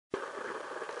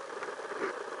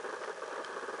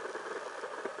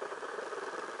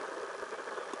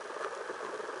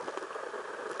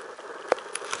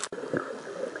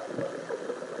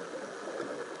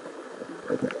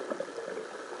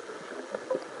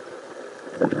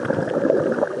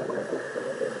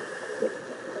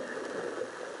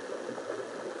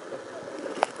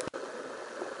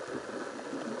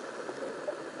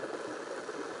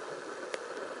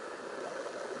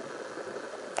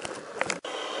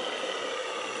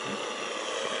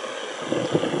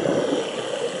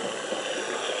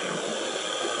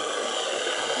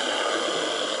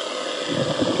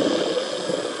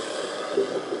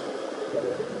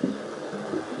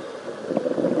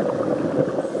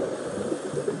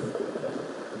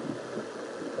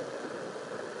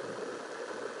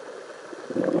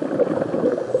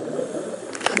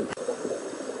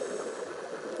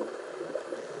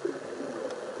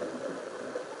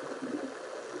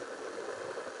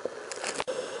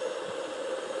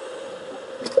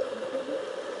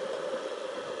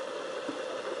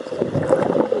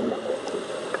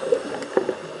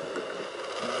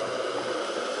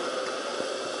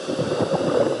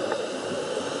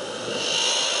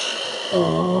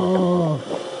Oh.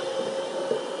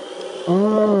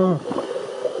 Oh.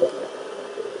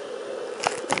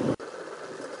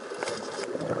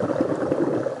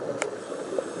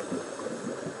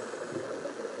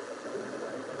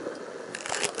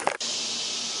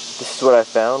 This is what I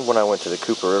found when I went to the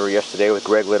Cooper River yesterday with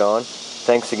Gregalodon.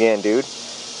 Thanks again, dude.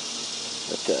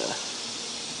 But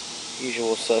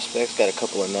usual suspects, got a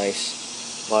couple of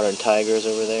nice modern tigers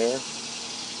over there.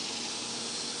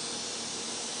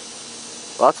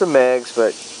 Lots of megs,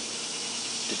 but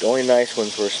the only nice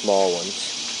ones were small ones.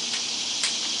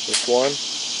 This one,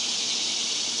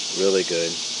 really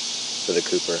good for the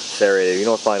Cooper. Serrated. You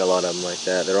don't find a lot of them like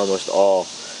that. They're almost all,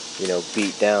 you know,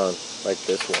 beat down like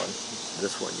this one.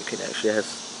 This one you can actually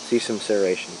see some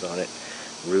serrations on it.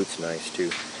 Root's nice too.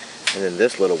 And then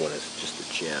this little one is just a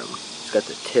gem. It's got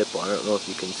the tip on it. I don't know if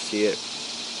you can see it.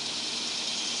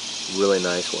 Really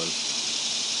nice one.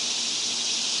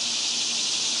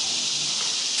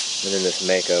 And then this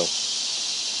mako,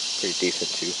 pretty decent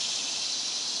too.